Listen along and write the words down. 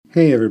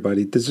Hey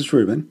everybody, this is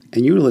Ruben,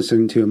 and you're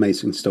listening to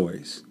Amazing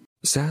Stories.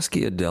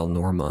 Saskia Del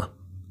Norma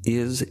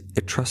is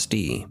a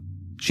trustee.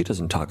 She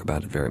doesn't talk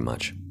about it very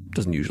much.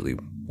 Doesn't usually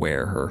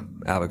wear her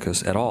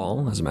abacus at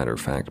all, as a matter of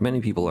fact.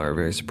 Many people are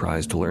very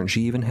surprised to learn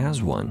she even has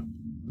one.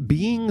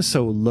 Being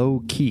so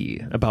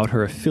low-key about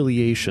her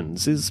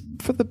affiliations is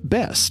for the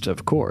best,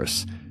 of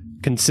course,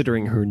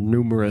 considering her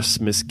numerous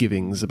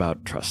misgivings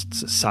about Trust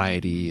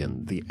Society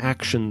and the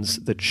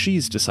actions that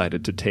she's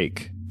decided to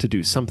take to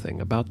do something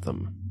about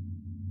them.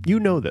 You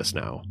know this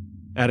now.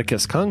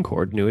 Atticus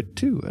Concord knew it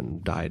too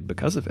and died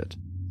because of it.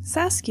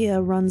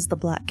 Saskia runs the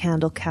Black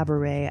Candle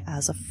Cabaret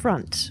as a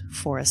front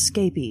for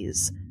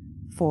escapees,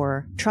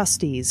 for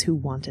trustees who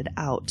wanted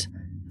out,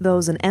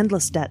 those in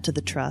endless debt to the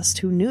trust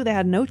who knew they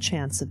had no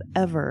chance of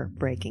ever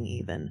breaking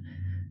even,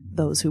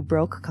 those who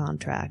broke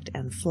contract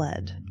and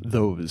fled.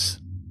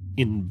 Those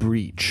in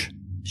breach.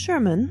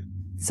 Sherman,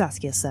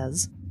 Saskia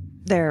says.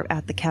 They're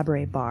at the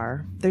cabaret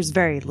bar. There's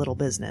very little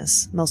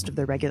business. Most of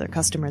their regular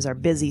customers are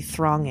busy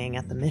thronging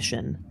at the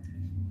Mission.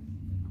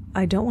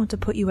 I don't want to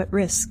put you at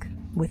risk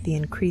with the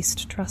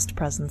increased trust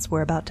presence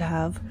we're about to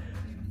have.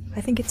 I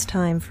think it's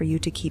time for you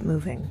to keep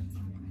moving.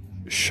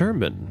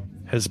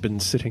 Sherman has been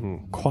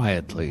sitting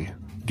quietly,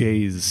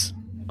 gaze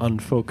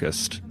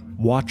unfocused,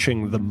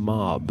 watching the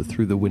mob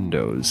through the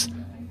windows.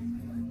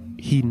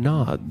 He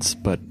nods,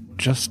 but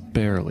just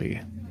barely.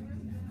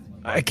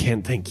 I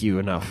can't thank you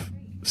enough,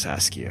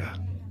 Saskia,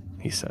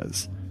 he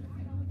says,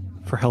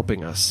 for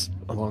helping us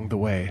along the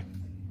way.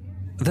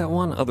 That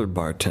one other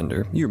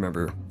bartender, you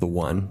remember the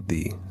one,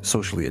 the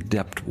socially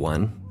adept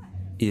one,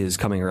 is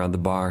coming around the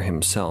bar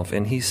himself,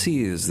 and he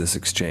sees this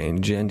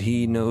exchange, and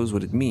he knows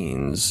what it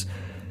means.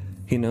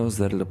 He knows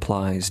that it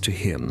applies to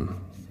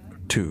him,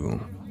 too.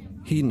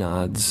 He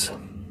nods.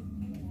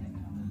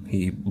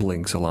 He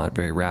blinks a lot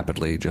very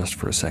rapidly, just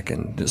for a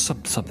second. There's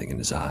something in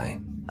his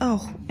eye.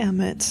 Oh,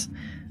 Emmett,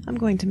 I'm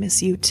going to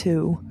miss you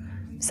too,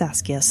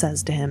 Saskia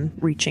says to him,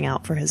 reaching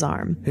out for his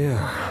arm.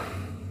 Yeah,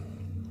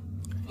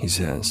 he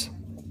says.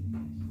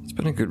 It's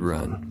been a good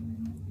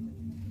run.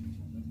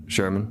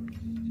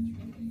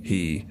 Sherman,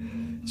 he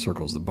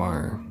circles the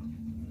bar.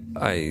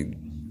 I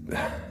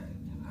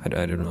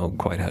don't know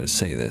quite how to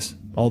say this.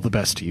 All the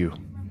best to you,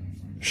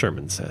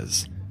 Sherman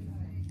says.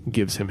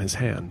 Gives him his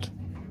hand.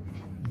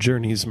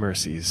 Journey's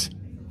mercies.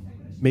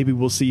 Maybe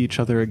we'll see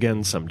each other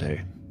again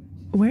someday.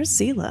 Where's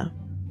Zila?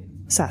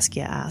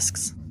 Saskia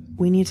asks.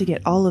 We need to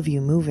get all of you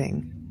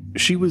moving.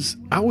 She was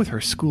out with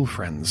her school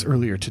friends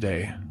earlier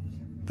today.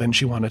 Then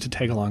she wanted to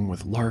tag along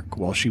with Lark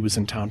while she was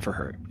in town for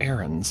her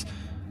errands.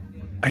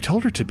 I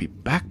told her to be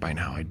back by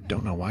now. I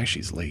don't know why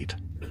she's late.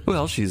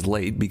 Well, she's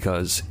late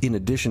because, in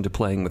addition to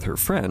playing with her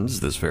friends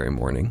this very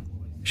morning,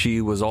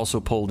 she was also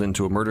pulled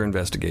into a murder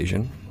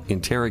investigation,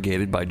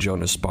 interrogated by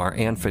Jonas Spar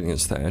and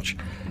Phineas Thatch,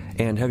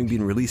 and having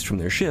been released from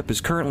their ship, is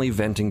currently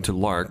venting to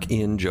Lark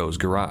in Joe's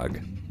garage.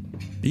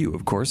 You,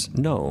 of course,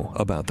 know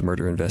about the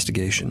murder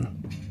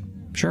investigation.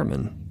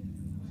 Sherman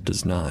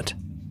does not.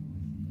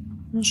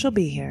 Well, she'll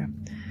be here.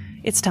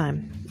 It's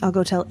time. I'll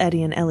go tell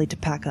Eddie and Ellie to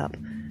pack up.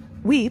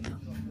 Weep,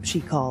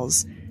 she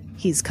calls.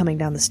 He's coming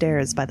down the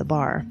stairs by the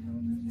bar.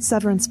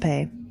 Severance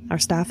pay. Our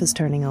staff is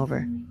turning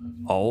over.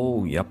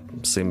 Oh, yep.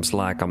 Seems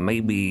like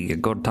maybe a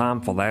good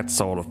time for that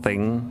sort of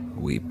thing,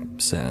 Weep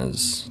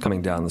says,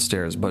 coming down the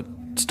stairs, but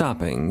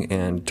stopping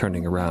and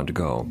turning around to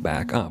go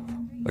back up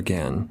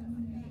again.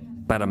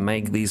 Better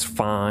make these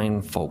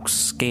fine folks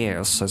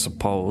scarce, I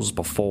suppose,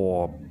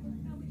 before...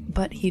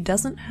 But he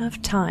doesn't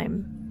have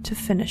time to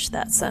finish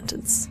that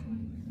sentence.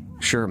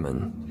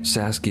 Sherman,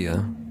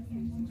 Saskia,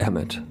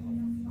 Emmett,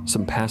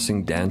 some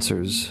passing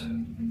dancers,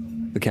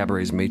 the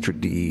cabaret's maitre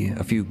d',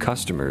 a few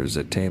customers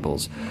at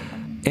tables,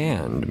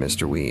 and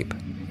Mr. Weep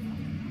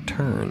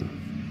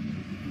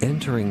turn,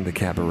 entering the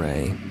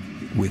cabaret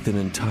with an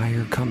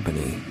entire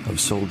company of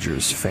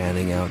soldiers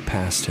fanning out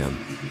past him,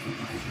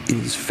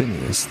 is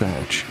Phineas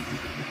Thatch.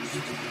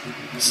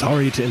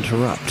 Sorry to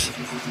interrupt.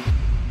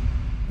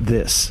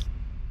 This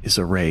is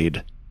a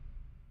raid.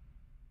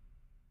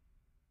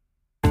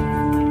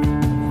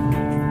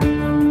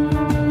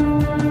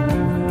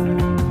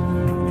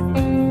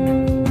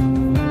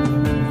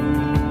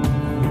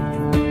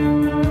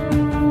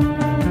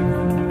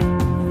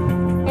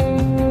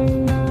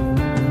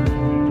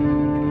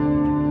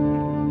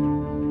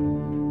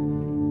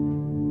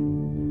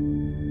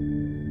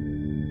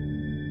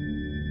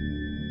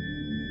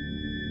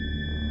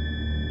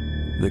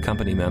 The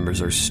company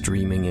members are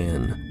streaming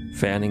in,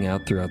 fanning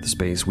out throughout the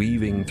space,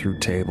 weaving through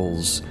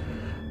tables,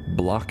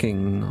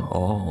 blocking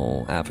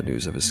all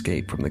avenues of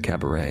escape from the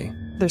cabaret.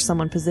 There's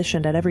someone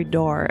positioned at every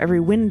door, every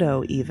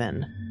window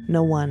even.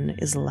 No one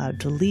is allowed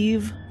to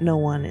leave, no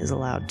one is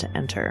allowed to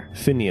enter.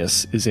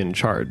 Phineas is in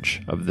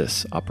charge of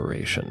this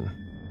operation.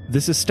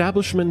 This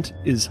establishment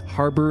is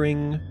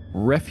harboring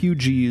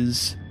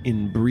refugees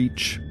in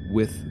breach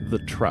with the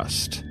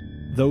Trust.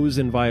 Those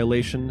in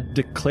violation,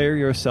 declare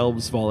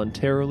yourselves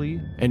voluntarily,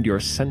 and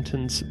your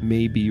sentence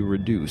may be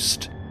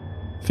reduced.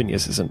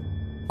 Phineas isn't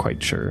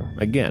quite sure,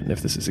 again,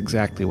 if this is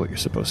exactly what you're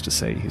supposed to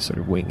say. He's sort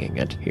of winging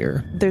it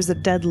here. There's a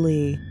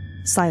deadly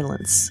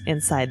silence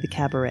inside the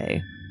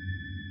cabaret.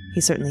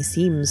 He certainly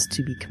seems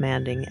to be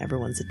commanding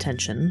everyone's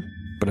attention.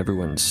 But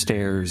everyone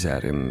stares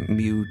at him,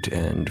 mute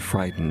and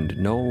frightened.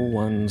 No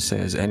one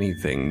says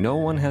anything. No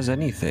one has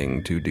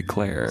anything to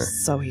declare.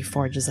 So he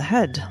forges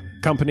ahead.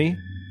 Company,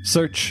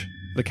 search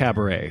the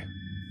cabaret.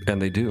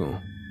 And they do.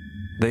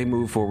 They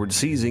move forward,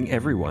 seizing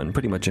everyone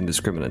pretty much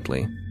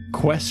indiscriminately.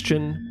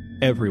 Question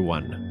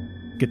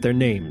everyone. Get their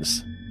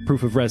names,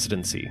 proof of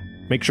residency.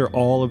 Make sure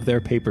all of their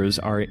papers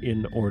are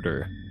in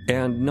order.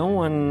 And no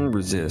one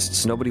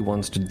resists. Nobody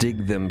wants to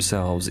dig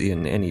themselves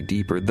in any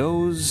deeper.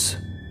 Those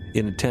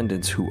in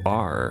attendance who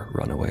are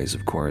runaways,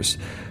 of course,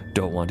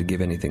 don't want to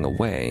give anything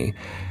away.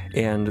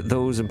 And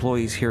those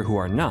employees here who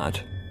are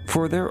not,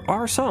 for there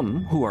are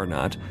some who are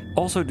not,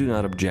 also do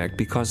not object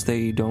because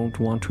they don't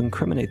want to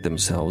incriminate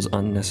themselves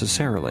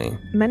unnecessarily.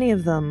 Many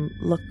of them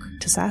look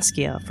to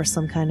Saskia for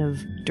some kind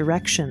of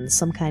direction,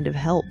 some kind of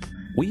help.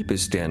 Weep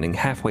is standing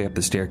halfway up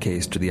the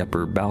staircase to the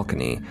upper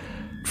balcony,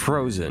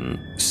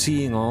 frozen,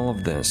 seeing all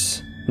of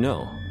this.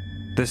 No,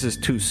 this is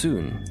too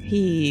soon.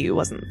 He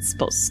wasn't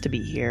supposed to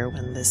be here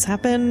when this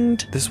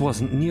happened. This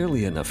wasn't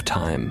nearly enough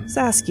time.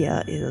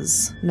 Saskia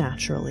is,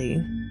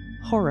 naturally,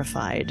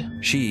 horrified.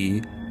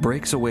 She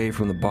breaks away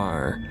from the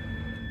bar,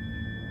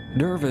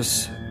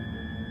 nervous,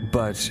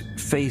 but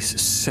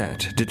face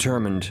set,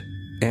 determined,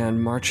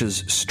 and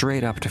marches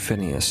straight up to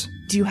Phineas.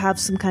 Do you have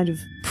some kind of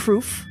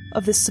proof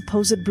of this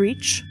supposed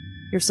breach?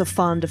 You're so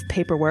fond of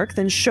paperwork,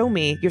 then show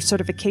me your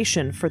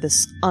certification for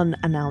this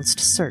unannounced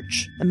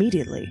search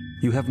immediately.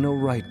 You have no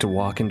right to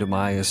walk into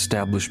my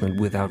establishment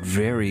without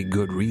very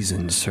good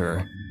reason,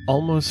 sir.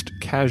 Almost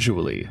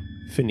casually,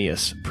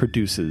 Phineas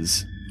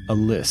produces a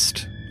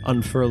list,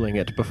 unfurling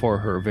it before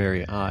her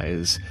very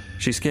eyes.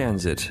 She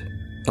scans it.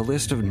 A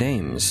list of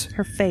names.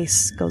 Her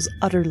face goes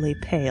utterly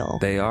pale.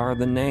 They are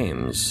the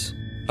names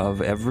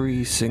of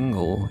every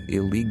single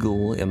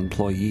illegal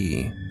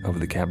employee of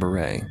the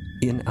cabaret,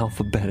 in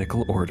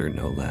alphabetical order,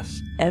 no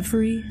less.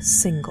 Every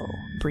single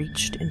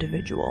breached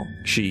individual.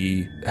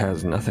 She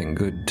has nothing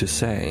good to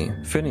say.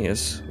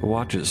 Phineas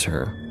watches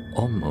her,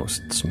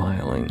 almost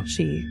smiling.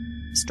 She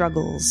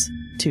struggles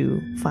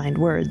to find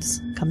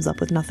words, comes up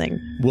with nothing.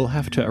 We'll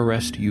have to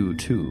arrest you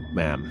too,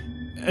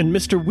 ma'am. And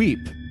Mr.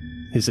 Weep,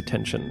 his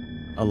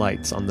attention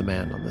alights on the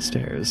man on the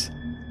stairs.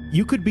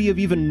 You could be of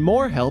even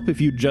more help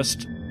if you'd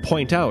just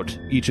point out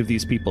each of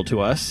these people to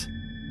us.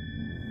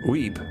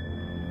 Weep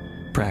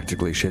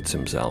practically shits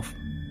himself.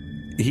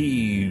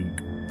 He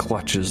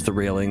clutches the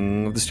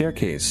railing of the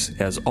staircase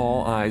as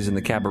all eyes in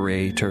the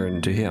cabaret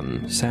turn to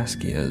him,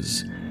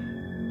 Saskia's,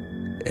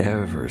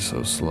 ever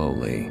so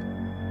slowly,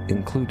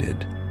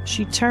 included.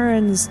 She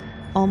turns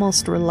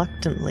almost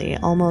reluctantly,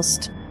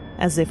 almost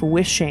as if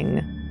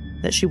wishing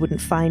that she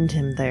wouldn't find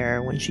him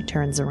there when she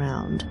turns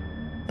around.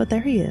 But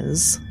there he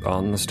is.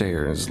 On the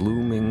stairs,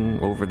 looming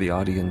over the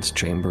audience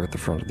chamber at the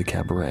front of the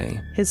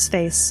cabaret. His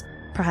face,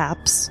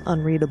 perhaps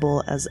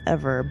unreadable as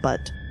ever,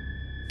 but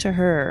to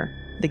her,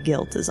 the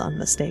guilt is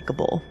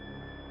unmistakable.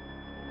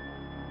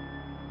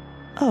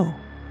 Oh,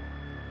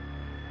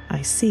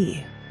 I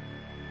see.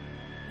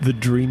 The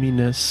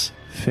dreaminess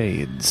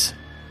fades,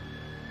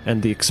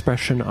 and the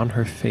expression on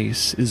her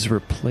face is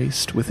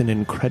replaced with an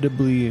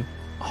incredibly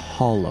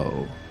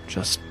hollow,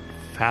 just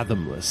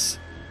fathomless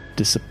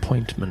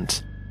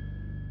disappointment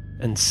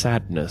and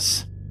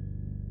sadness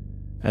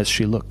as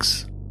she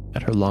looks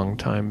at her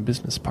longtime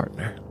business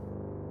partner.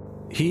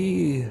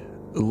 He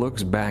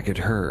looks back at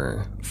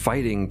her,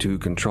 fighting to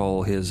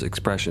control his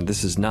expression.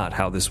 This is not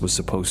how this was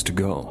supposed to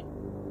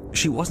go.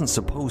 She wasn't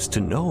supposed to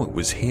know it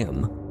was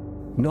him.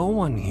 No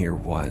one here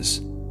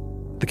was.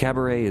 The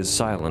cabaret is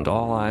silent,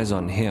 all eyes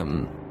on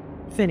him.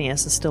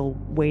 Phineas is still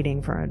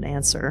waiting for an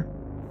answer.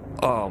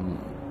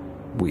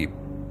 Weep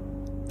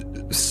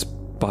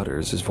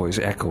sputters, his voice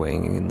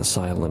echoing in the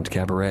silent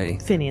cabaret.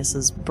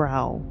 Phineas's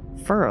brow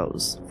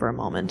furrows for a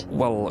moment.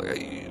 Well,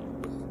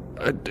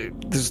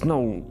 there's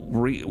no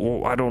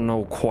I don't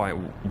know quite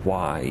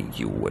why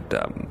you would,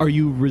 Are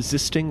you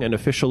resisting an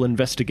official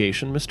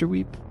investigation, Mr.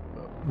 Weep?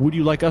 Would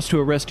you like us to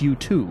arrest you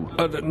too?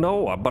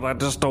 No, but I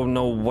just don't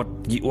know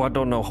I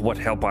don't know what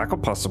help I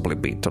could possibly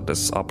be to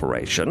this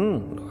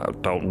operation. I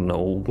don't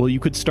know. Well, you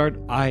could start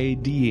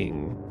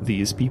IDing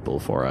these people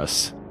for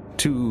us.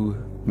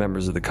 2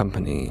 members of the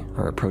company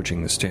are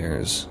approaching the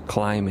stairs,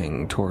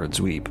 climbing towards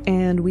Weep.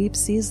 And Weep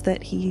sees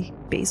that he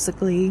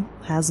basically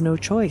has no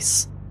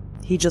choice.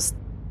 He just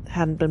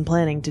hadn't been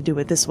planning to do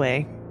it this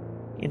way,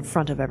 in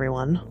front of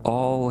everyone.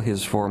 All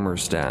his former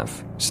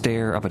staff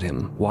stare up at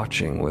him,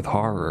 watching with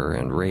horror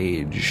and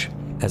rage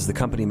as the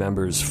company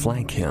members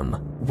flank him,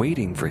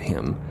 waiting for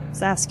him.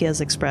 Saskia's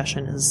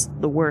expression is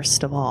the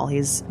worst of all.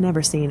 He's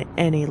never seen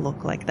any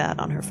look like that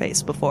on her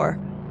face before.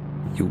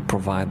 You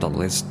provide the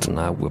list and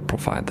I will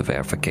provide the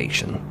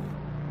verification.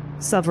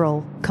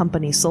 Several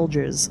company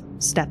soldiers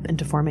step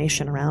into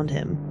formation around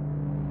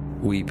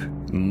him. Weep,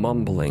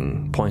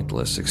 mumbling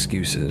pointless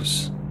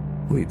excuses,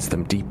 leads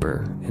them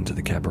deeper into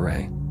the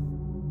cabaret.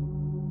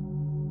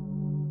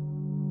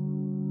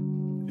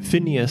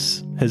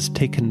 Phineas has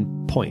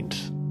taken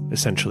point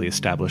essentially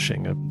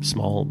establishing a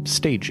small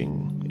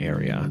staging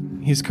area.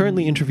 He's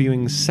currently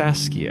interviewing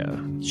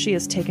Saskia. She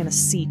has taken a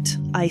seat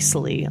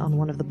icily on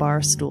one of the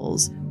bar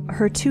stools.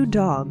 Her 2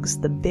 dogs,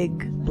 the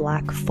big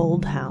black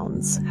fold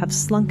hounds, have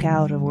slunk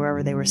out of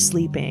wherever they were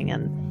sleeping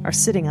and are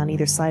sitting on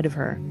either side of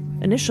her,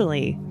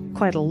 initially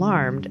quite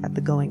alarmed at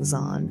the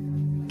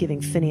goings-on,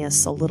 giving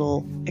Phineas a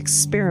little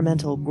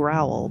experimental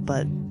growl,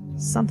 but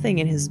something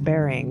in his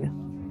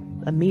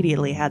bearing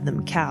immediately had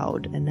them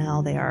cowed, and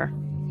now they are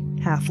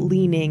half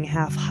leaning,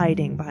 half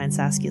hiding behind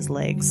Saskia's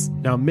legs.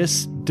 Now,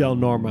 Miss Del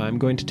Norma, I'm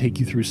going to take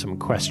you through some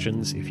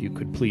questions, if you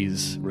could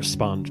please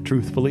respond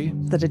truthfully.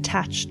 The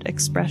detached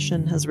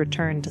expression has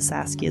returned to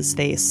Saskia's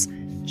face.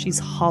 She's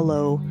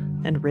hollow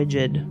and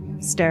rigid,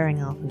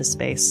 staring off into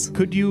space.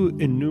 Could you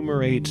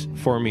enumerate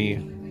for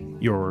me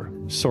your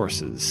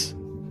sources?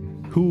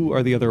 Who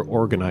are the other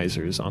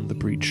organizers on the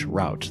breach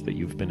route that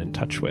you've been in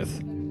touch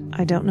with?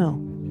 I don't know.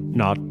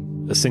 Not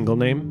a single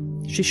name?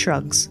 She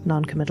shrugs,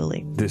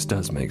 noncommittally. This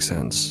does make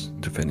sense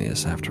to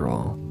Phineas, after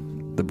all.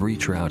 The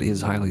breach route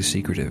is highly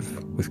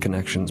secretive, with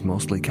connections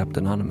mostly kept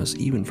anonymous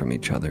even from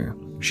each other.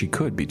 She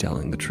could be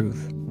telling the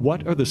truth.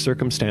 What are the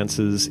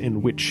circumstances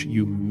in which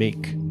you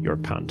make your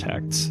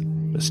contacts,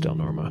 Miss Del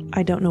Norma?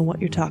 I don't know what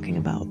you're talking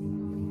about.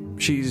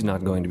 She's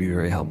not going to be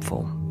very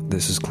helpful.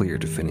 This is clear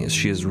to Phineas.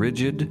 She is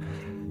rigid.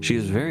 She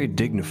is very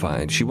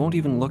dignified. She won't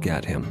even look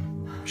at him.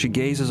 She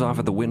gazes off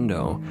at the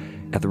window,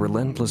 at the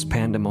relentless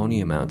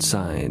pandemonium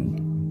outside.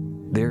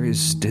 There is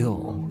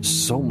still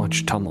so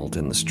much tumult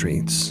in the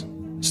streets,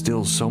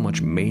 still so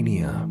much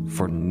mania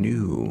for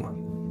new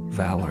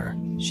valor.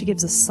 She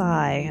gives a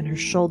sigh and her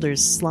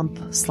shoulders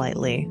slump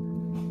slightly.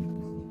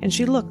 And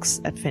she looks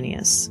at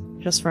Phineas,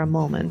 just for a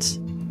moment,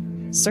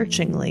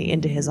 searchingly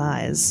into his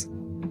eyes.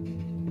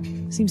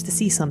 Seems to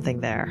see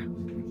something there.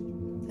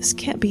 This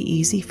can't be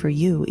easy for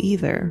you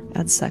either,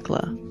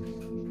 Adsekla.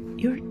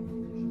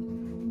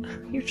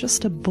 You're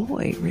just a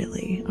boy,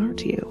 really,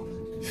 aren't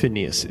you?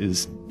 Phineas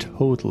is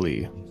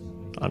totally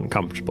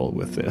uncomfortable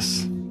with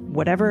this.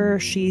 Whatever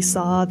she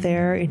saw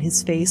there in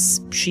his face,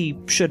 she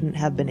shouldn't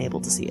have been able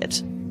to see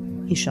it.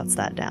 He shuts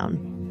that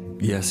down.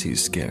 Yes,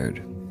 he's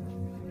scared.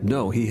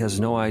 No, he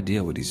has no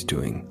idea what he's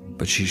doing,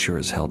 but she sure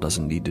as hell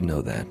doesn't need to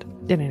know that.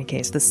 In any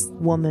case, this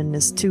woman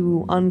is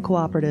too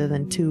uncooperative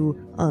and too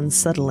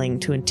unsettling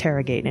to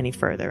interrogate any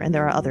further, and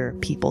there are other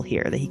people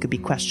here that he could be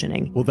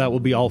questioning. Well, that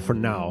will be all for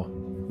now,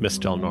 Miss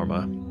Del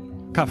Norma.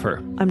 Cuff her.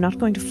 I'm not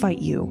going to fight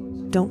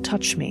you. Don't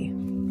touch me.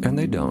 And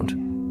they don't.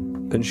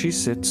 And she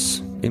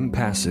sits,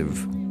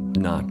 impassive,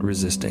 not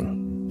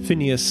resisting.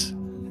 Phineas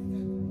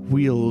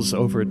wheels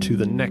over to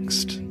the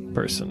next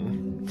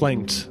person,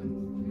 flanked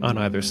on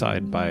either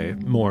side by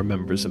more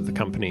members of the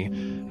company.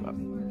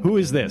 Who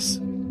is this?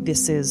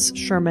 This is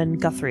Sherman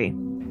Guthrie.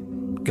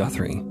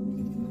 Guthrie.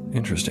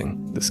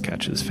 Interesting. This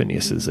catches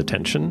Phineas's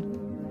attention.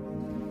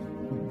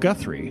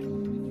 Guthrie,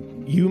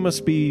 you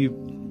must be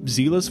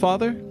Zila's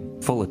father?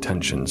 Full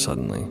attention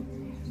suddenly.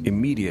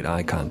 Immediate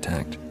eye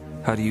contact.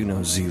 How do you know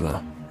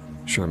Zila?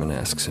 Sherman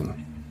asks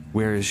him.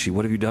 Where is she?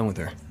 What have you done with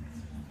her?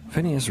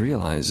 Phineas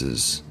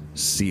realizes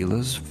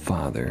Zila's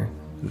father.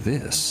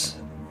 This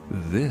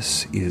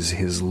is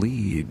his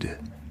lead.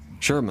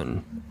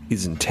 Sherman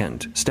is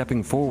intent,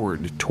 stepping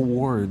forward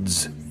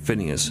towards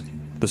Phineas.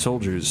 The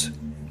soldiers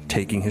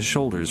taking his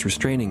shoulders,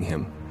 restraining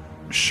him.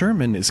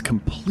 Sherman is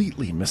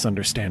completely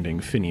misunderstanding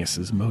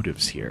Phineas's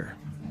motives here.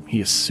 He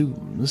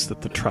assumes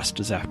that the trust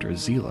is after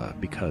Zila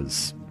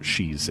because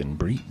she's in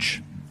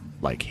breach,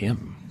 like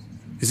him.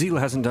 Zila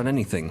hasn't done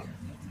anything.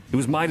 It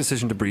was my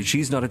decision to breach.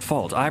 She's not at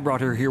fault. I brought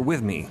her here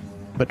with me.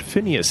 But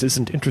Phineas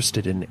isn't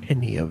interested in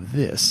any of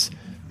this.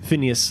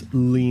 Phineas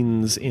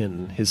leans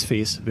in, his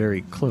face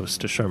very close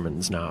to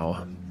Sherman's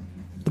now.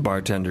 The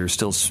bartender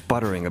still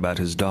sputtering about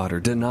his daughter,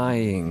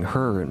 denying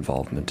her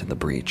involvement in the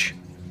breach.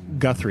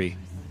 Guthrie,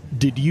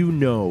 did you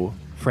know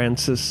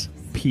Francis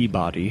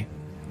Peabody?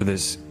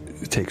 This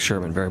takes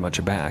Sherman very much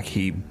aback.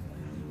 He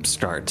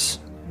starts,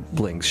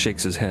 blinks,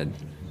 shakes his head.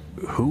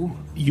 Who?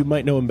 You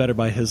might know him better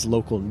by his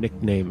local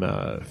nickname,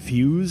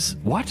 Fuse.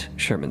 What?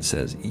 Sherman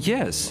says.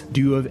 Yes.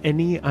 Do you have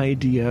any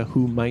idea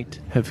who might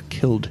have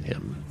killed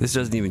him? This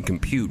doesn't even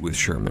compute with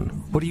Sherman.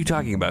 What are you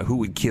talking about? Who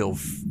would kill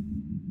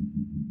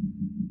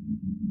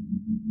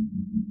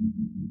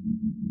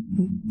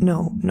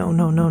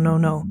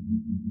No.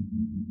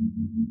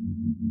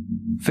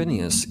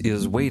 Phineas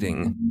is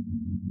waiting,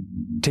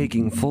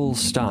 taking full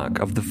stock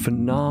of the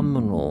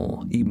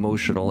phenomenal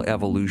emotional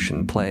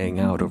evolution playing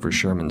out over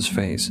Sherman's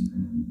face.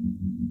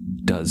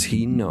 Does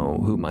he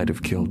know who might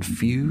have killed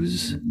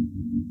Fuse?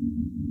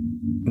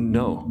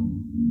 No,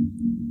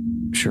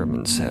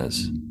 Sherman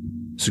says,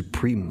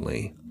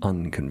 supremely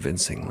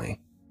unconvincingly.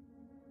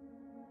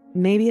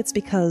 Maybe it's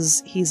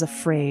because he's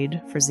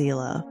afraid for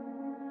Zila.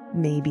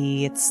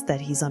 Maybe it's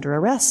that he's under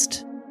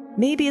arrest.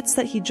 Maybe it's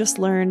that he just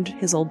learned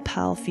his old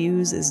pal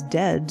Fuse is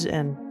dead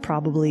and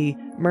probably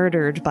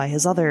murdered by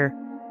his other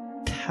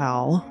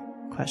pal, ?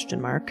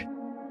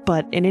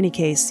 But in any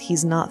case,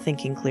 he's not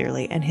thinking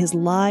clearly, and his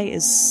lie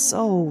is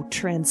so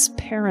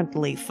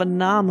transparently,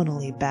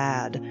 phenomenally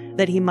bad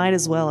that he might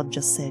as well have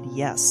just said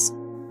yes.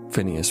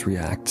 Phineas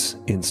reacts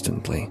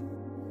instantly.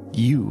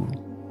 You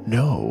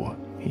know,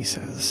 he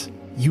says.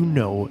 You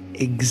know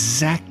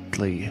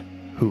exactly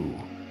who.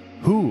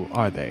 Who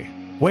are they?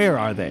 Where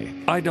are they?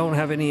 I don't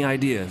have any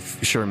idea,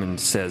 Sherman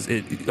says,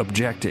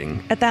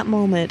 objecting. At that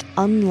moment,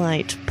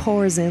 unlight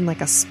pours in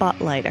like a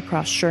spotlight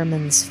across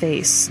Sherman's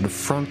face. The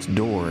front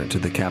door to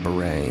the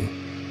cabaret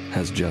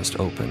has just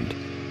opened.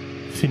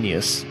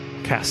 Phineas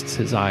casts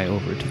his eye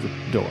over to the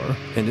door.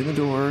 And in the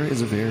door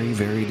is a very,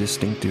 very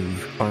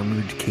distinctive,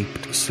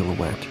 armored-caped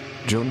silhouette.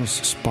 Jonas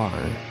Spar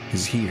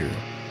is here.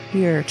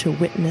 Here to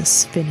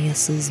witness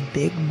Phineas's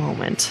big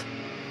moment.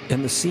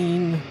 And the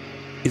scene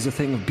is a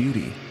thing of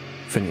beauty,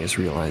 Phineas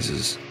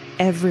realizes.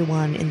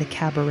 Everyone in the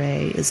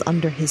cabaret is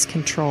under his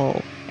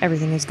control.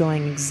 Everything is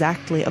going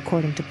exactly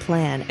according to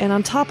plan. And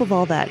on top of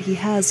all that, he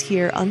has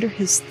here under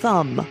his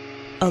thumb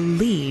a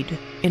lead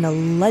in a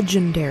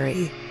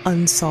legendary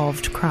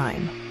unsolved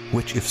crime.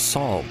 Which, if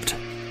solved,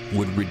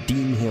 would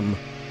redeem him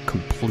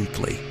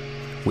completely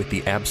with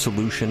the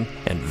absolution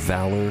and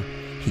valor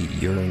he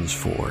yearns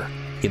for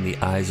in the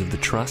eyes of the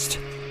Trust,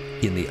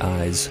 in the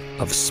eyes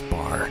of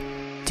Spar.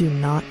 Do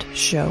not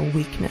show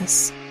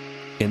weakness.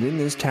 And in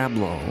this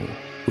tableau,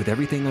 with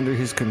everything under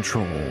his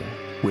control,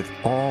 with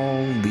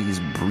all these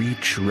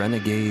breach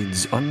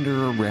renegades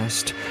under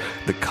arrest,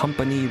 the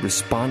company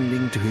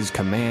responding to his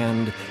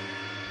command,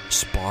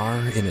 Spar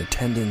in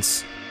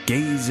attendance,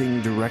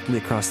 gazing directly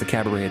across the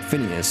cabaret at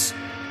Phineas,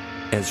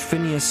 as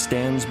Phineas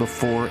stands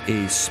before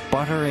a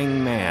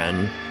sputtering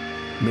man,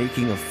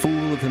 making a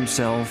fool of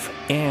himself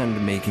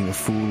and making a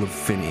fool of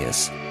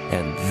Phineas.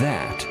 And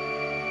that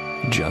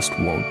just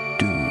won't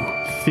do.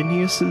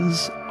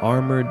 Phineas's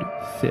armored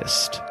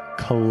fist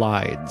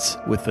collides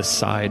with the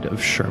side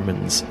of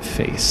Sherman's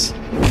face.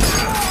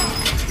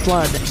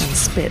 Blood and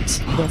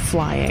spit go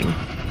flying.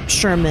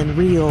 Sherman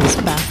reels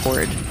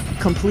backward,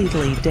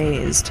 completely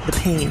dazed. The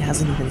pain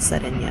hasn't even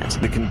set in yet.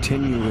 The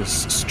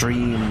continuous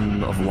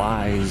stream of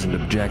lies and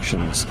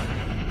objections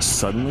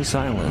suddenly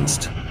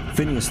silenced.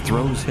 Phineas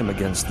throws him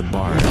against the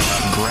bar,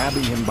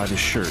 grabbing him by the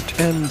shirt.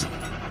 And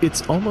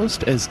it's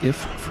almost as if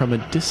from a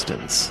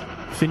distance,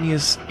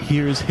 Phineas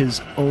hears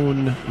his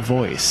own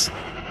voice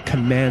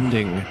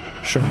commanding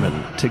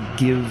Sherman to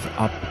give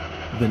up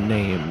the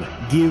name.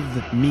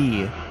 Give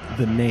me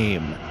the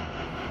name.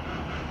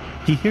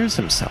 He hears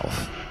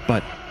himself,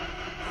 but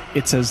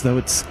it's as though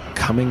it's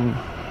coming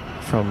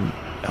from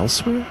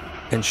elsewhere.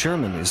 And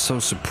Sherman is so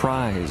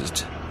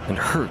surprised and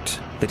hurt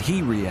that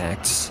he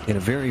reacts in a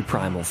very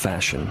primal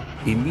fashion,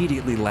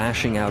 immediately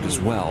lashing out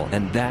as well,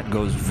 and that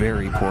goes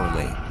very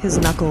poorly. His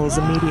knuckles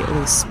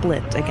immediately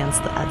split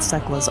against the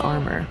Adsekla's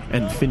armor.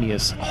 And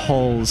Phineas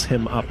hauls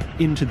him up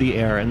into the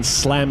air and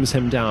slams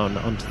him down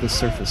onto the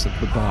surface of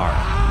the bar.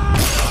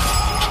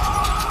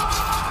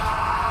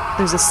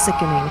 There's a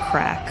sickening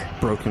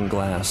crack. Broken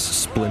glass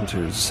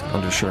splinters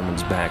under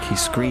Sherman's back. He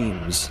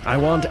screams, I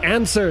want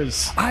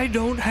answers! I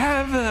don't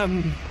have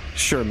them!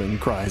 Sherman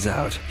cries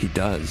out. He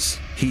does.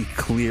 He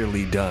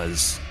clearly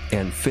does.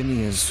 And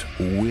Phineas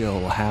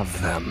will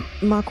have them.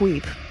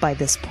 Makweep, by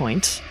this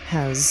point,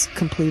 has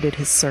completed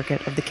his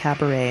circuit of the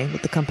cabaret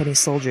with the company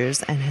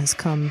soldiers and has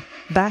come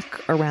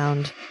back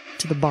around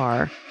to the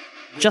bar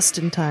just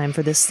in time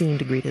for this scene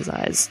to greet his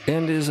eyes.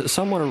 And is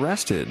somewhat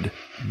arrested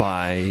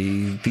by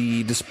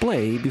the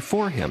display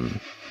before him.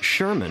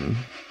 Sherman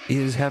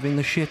is having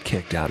the shit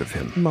kicked out of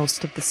him.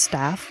 Most of the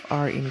staff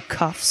are in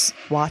cuffs,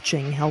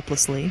 watching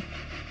helplessly.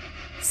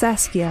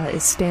 Saskia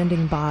is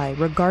standing by,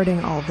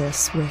 regarding all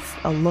this with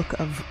a look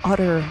of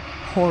utter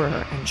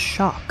horror and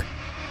shock.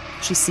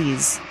 She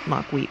sees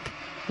Makweep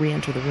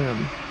re-enter the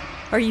room.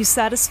 "Are you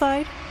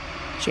satisfied?"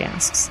 she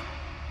asks.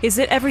 "Is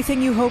it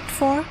everything you hoped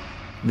for?"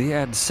 The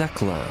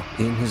Adsekla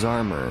in his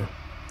armor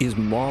is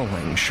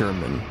mauling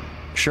Sherman.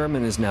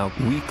 Sherman is now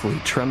weakly,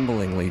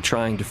 tremblingly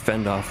trying to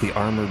fend off the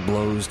armored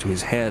blows to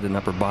his head and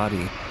upper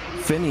body.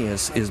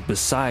 Phineas is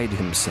beside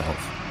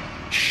himself,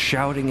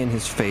 shouting in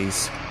his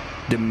face,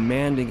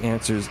 demanding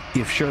answers.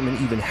 If Sherman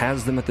even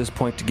has them at this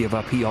point to give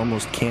up, he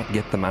almost can't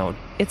get them out.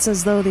 It's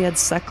as though the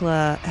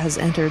Adsekla has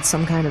entered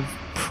some kind of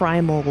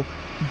primal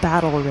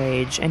battle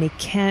rage, and he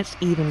can't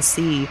even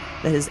see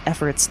that his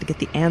efforts to get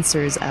the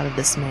answers out of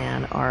this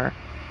man are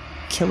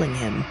killing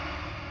him.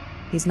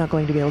 He's not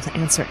going to be able to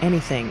answer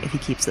anything if he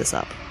keeps this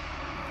up.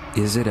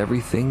 Is it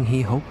everything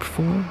he hoped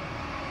for?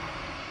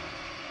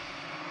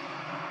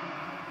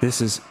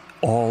 This is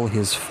all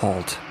his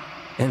fault.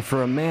 And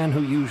for a man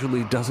who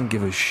usually doesn't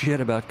give a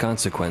shit about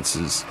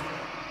consequences,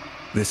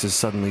 this is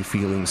suddenly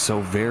feeling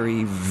so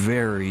very,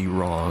 very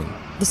wrong.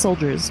 The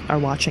soldiers are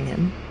watching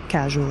him,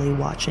 casually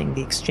watching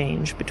the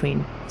exchange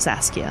between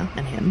Saskia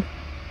and him.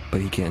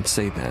 But he can't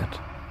say that.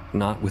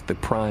 Not with the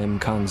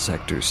prime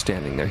consector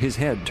standing there, his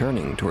head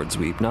turning towards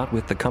Weep, not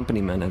with the company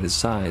men at his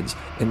sides.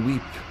 And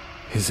Weep,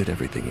 is it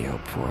everything he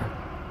hoped for?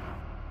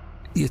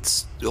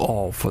 It's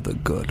all for the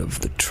good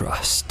of the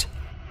Trust,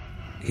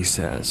 he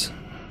says.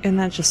 And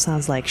that just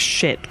sounds like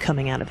shit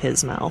coming out of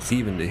his mouth.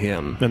 Even to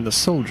him, And the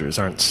soldiers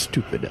aren't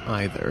stupid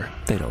either.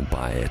 they don't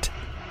buy it.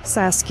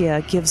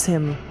 Saskia gives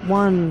him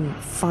one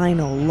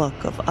final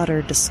look of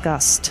utter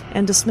disgust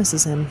and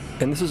dismisses him.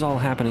 And this is all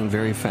happening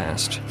very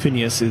fast.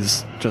 Phineas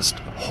is just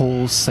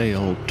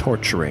wholesale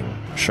torturing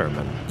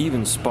Sherman.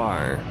 Even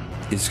Spar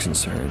is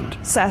concerned.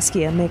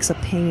 Saskia makes a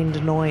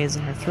pained noise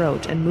in her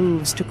throat and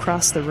moves to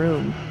cross the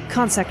room.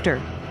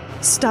 Consector,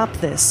 stop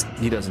this.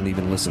 He doesn't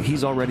even listen.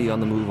 He's already on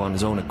the move on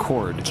his own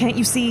accord. Can't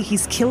you see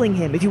he's killing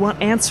him? If you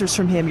want answers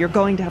from him, you're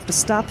going to have to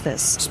stop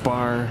this.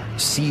 Spar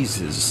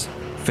seizes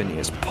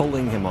Phineas,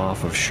 pulling him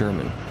off of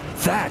Sherman.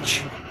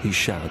 Thatch! He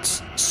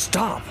shouts.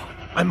 Stop!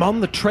 I'm on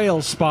the trail,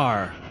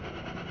 Spar.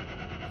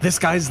 This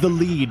guy's the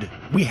lead.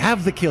 We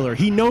have the killer.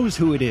 He knows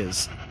who it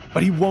is.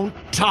 But he won't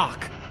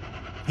talk.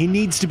 He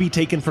needs to be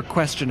taken for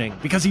questioning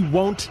because he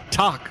won't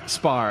talk,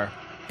 Spar.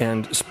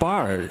 And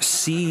Spar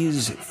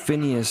sees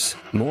Phineas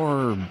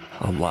more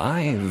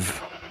alive,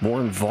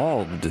 more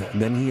involved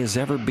than he has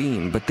ever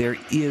been. But there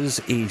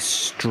is a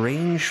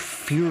strange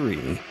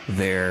fury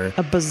there,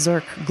 A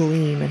berserk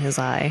gleam in his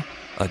eye.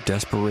 a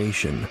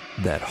desperation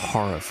that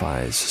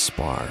horrifies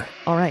Spar.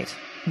 All right,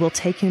 we'll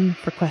take him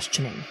for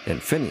questioning.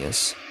 And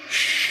Phineas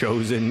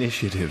shows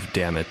initiative,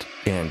 damn it,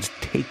 and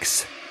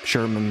takes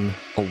Sherman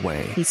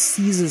away. He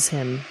seizes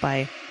him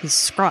by his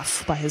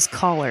scruff, by his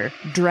collar,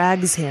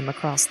 drags him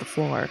across the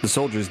floor. The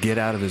soldiers get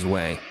out of his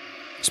way.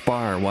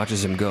 Spar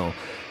watches him go.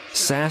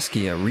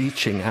 Saskia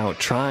reaching out,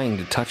 trying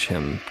to touch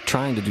him,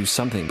 trying to do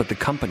something, but the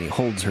company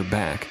holds her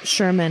back.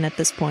 Sherman at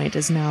this point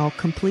is now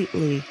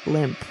completely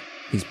limp.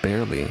 He's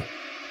barely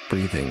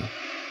breathing.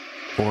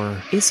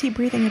 Or Is he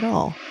breathing at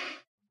all?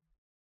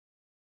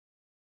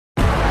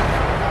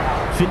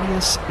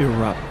 Phineas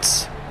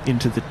erupts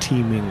into the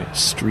teeming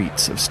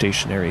streets of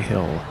Stationary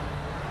Hill,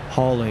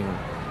 hauling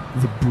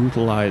the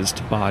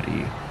brutalized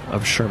body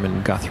of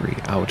Sherman Guthrie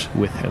out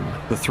with him.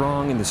 the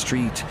throng in the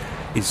street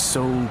is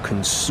so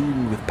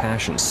consumed with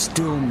passion,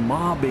 still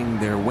mobbing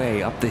their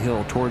way up the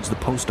hill towards the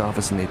post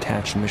office and the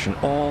attached mission,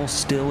 all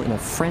still in a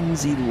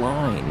frenzied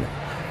line,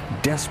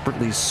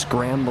 desperately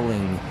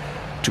scrambling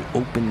to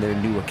open their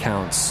new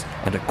accounts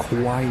and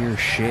acquire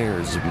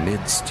shares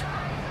amidst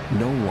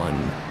no one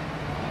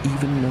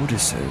even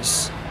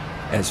notices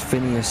as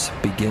Phineas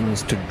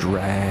begins to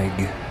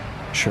drag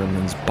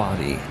Sherman's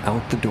body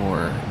out the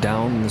door,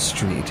 down the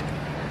street,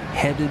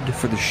 headed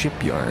for the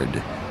shipyard,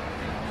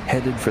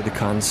 headed for the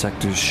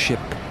consector's ship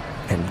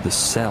and the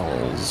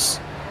cells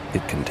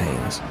it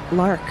contains.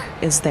 Lark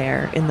is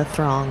there in the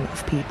throng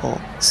of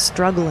people,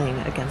 struggling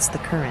against the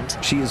current.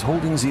 She is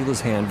holding Zila's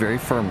hand very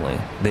firmly.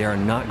 They are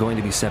not going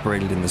to be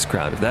separated in this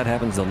crowd. If that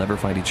happens, they'll never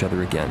find each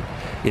other again.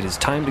 It is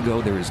time to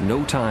go. There is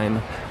no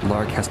time.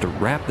 Lark has to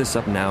wrap this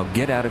up now,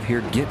 get out of here,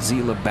 get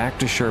Zila back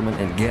to Sherman,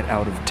 and get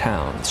out of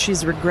town.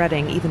 She's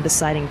regretting even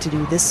deciding to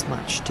do this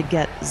much to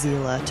get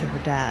Zila to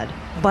her dad.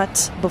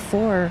 But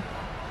before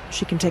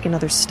she can take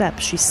another step,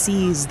 she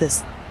sees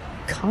this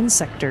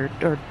consector,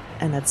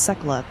 and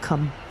Adsekla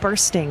come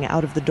bursting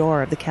out of the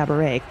door of the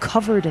cabaret,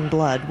 covered in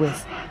blood,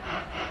 with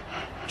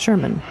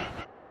Sherman.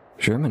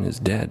 Sherman is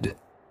dead.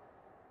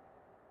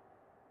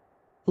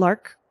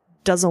 Lark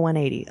does a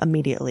 180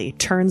 immediately,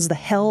 turns the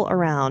hell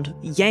around,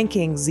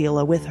 yanking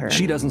Zila with her.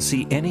 She doesn't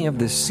see any of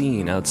this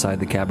scene outside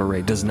the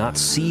cabaret, does not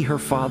see her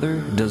father,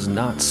 does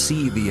not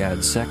see the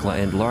Adsekla,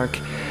 and Lark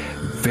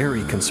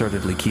very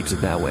concertedly keeps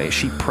it that way.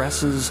 She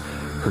presses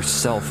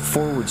herself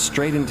forward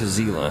straight into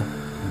Zila,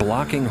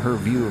 blocking her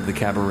view of the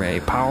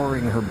cabaret,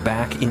 powering her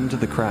back into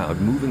the crowd,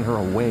 moving her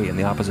away in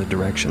the opposite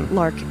direction.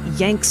 Lark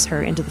yanks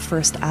her into the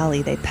first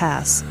alley they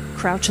pass,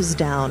 crouches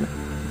down,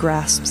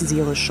 grasps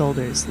Zila's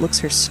shoulders, looks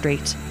her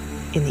straight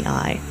in the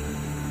eye.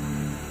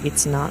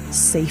 It's not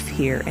safe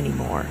here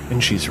anymore.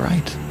 And she's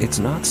right. It's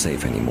not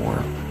safe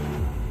anymore.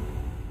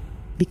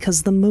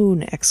 Because the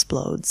moon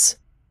explodes.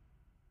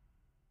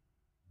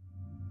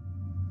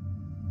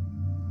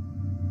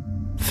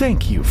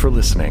 Thank you for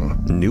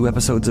listening. New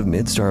episodes of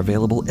Midst are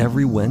available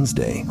every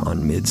Wednesday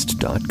on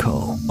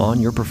midst.co, on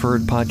your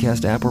preferred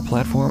podcast app or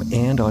platform,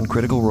 and on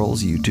Critical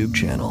Role's YouTube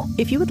channel.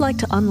 If you would like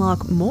to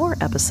unlock more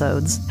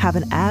episodes, have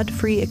an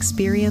ad-free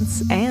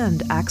experience,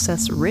 and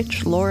access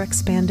rich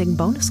lore-expanding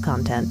bonus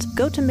content,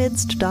 go to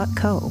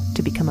midst.co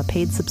to become a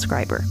paid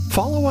subscriber.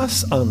 Follow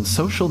us on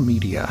social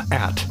media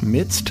at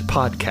Midst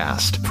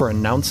Podcast for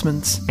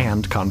announcements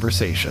and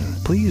conversation.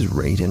 Please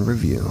rate and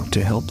review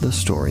to help the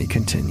story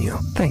continue.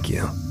 Thank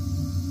you.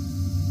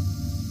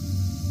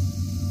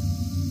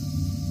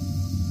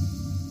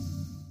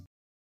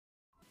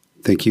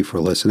 Thank you for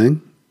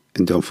listening,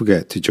 and don't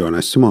forget to join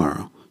us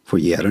tomorrow for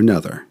yet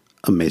another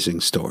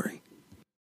amazing story.